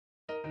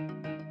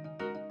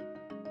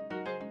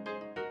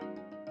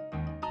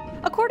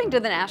According to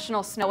the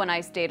National Snow and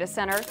Ice Data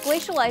Center,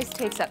 glacial ice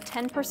takes up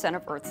 10%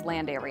 of Earth's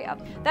land area.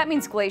 That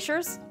means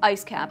glaciers,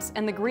 ice caps,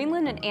 and the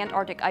Greenland and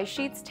Antarctic ice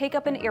sheets take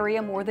up an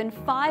area more than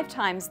 5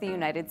 times the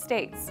United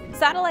States.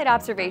 Satellite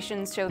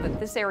observations show that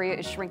this area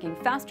is shrinking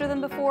faster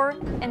than before,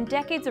 and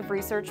decades of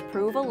research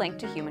prove a link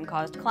to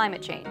human-caused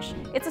climate change.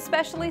 It's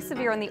especially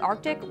severe in the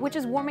Arctic, which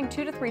is warming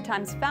 2 to 3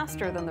 times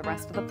faster than the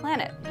rest of the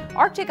planet.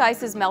 Arctic ice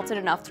has melted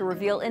enough to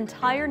reveal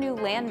entire new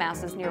land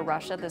masses near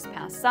Russia this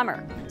past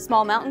summer.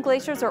 Small mountain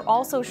glaciers are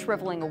also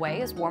shriveling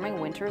away as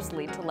warming winters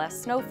lead to less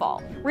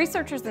snowfall.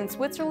 Researchers in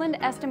Switzerland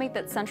estimate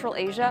that Central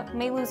Asia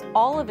may lose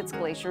all of its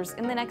glaciers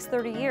in the next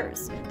 30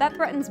 years. That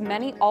threatens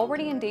many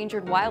already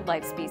endangered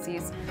wildlife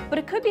species, but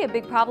it could be a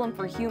big problem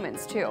for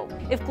humans too.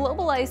 If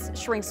global ice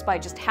shrinks by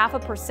just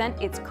 0.5%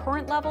 its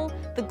current level,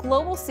 the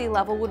global sea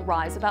level would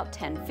rise about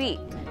 10 feet.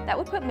 That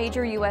would put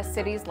major U.S.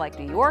 cities like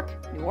New York,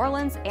 New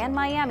Orleans, and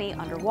Miami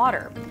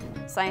underwater.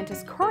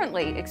 Scientists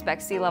currently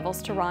expect sea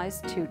levels to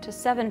rise 2 to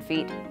 7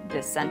 feet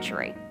this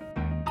century.